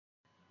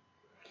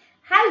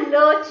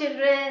Hello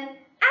children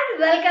and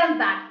welcome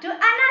back to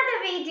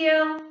another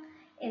video.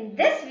 In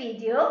this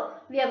video,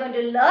 we are going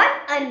to learn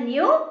a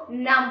new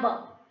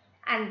number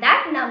and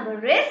that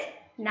number is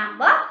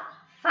number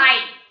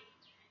 5.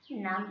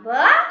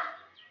 Number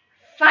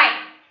 5.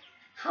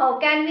 How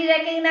can we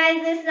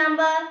recognize this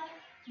number?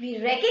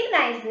 We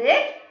recognize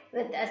it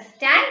with a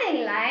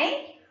standing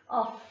line,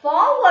 a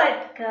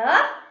forward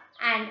curve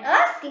and a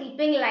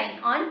sleeping line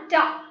on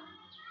top.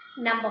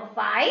 Number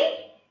 5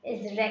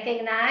 is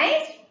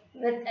recognized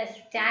with a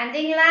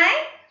standing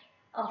line,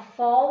 a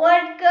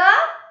forward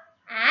curve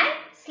and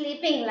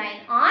sleeping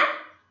line on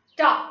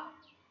top.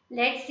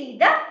 Let's see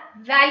the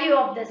value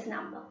of this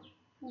number.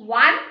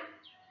 1,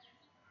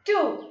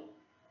 2,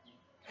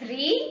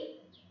 3,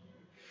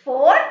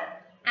 4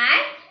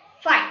 and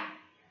 5.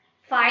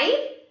 5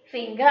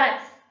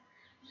 fingers.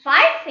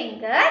 5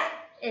 fingers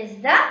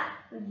is the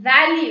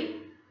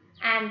value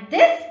and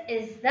this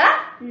is the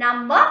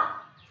number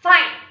 5.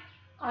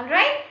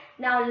 Alright,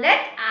 now let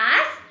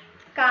us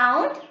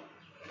count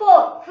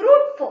 4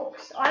 fruit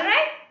forks.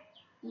 Alright,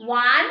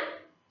 1,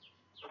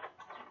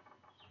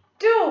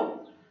 2,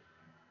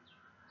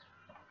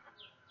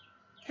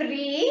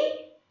 3,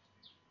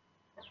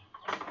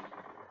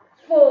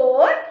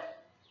 4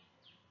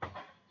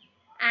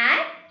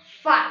 and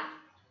 5.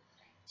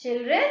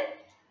 Children,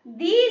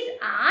 these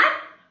are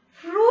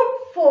fruit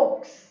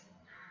forks.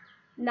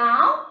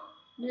 Now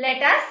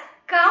let us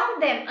count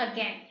them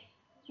again.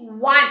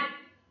 1,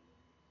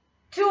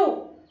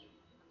 2,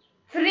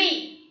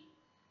 3,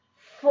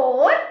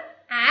 4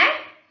 and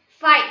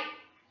 5.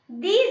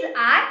 These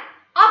are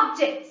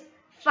objects.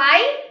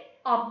 5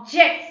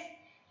 objects.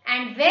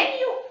 And when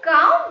you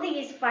count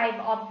these 5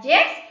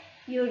 objects,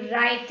 you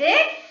write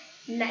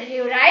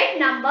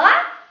number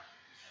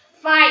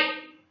 5.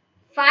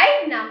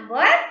 5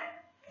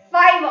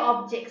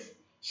 objects.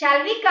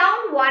 Shall we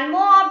count one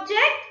more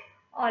object?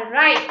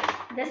 Alright.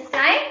 This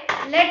time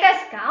let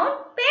us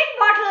count paint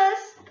bottles.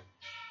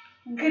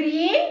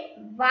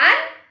 Green 1,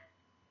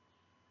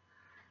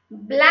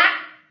 black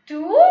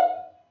 2,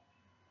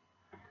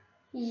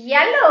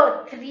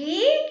 yellow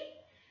 3,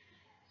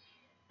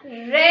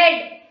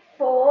 red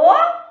 4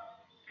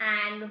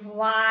 and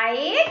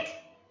white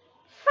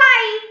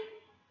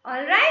 5.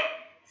 Alright,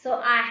 so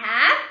I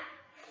have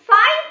 5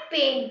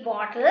 paint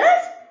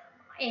bottles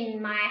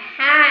in my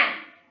hand.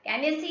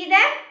 Can you see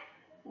them?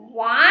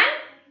 1,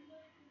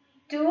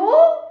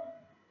 2,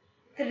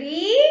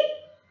 3,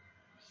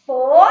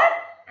 4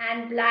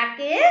 and black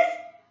is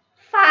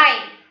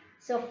 5.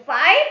 So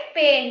 5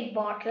 paint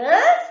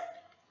bottles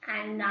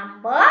and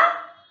number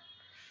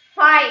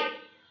 5.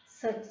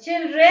 So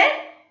children,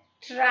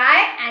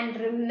 try and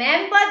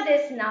remember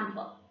this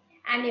number.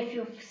 And if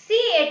you see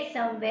it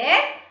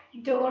somewhere,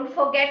 don't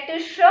forget to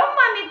show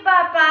Mummy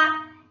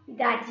Papa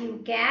that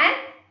you can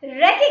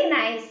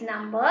recognize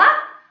number 5.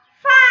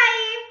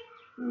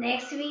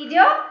 Next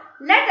video,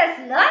 let us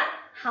learn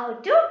how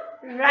to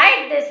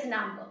write this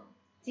number.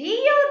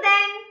 See you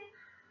then.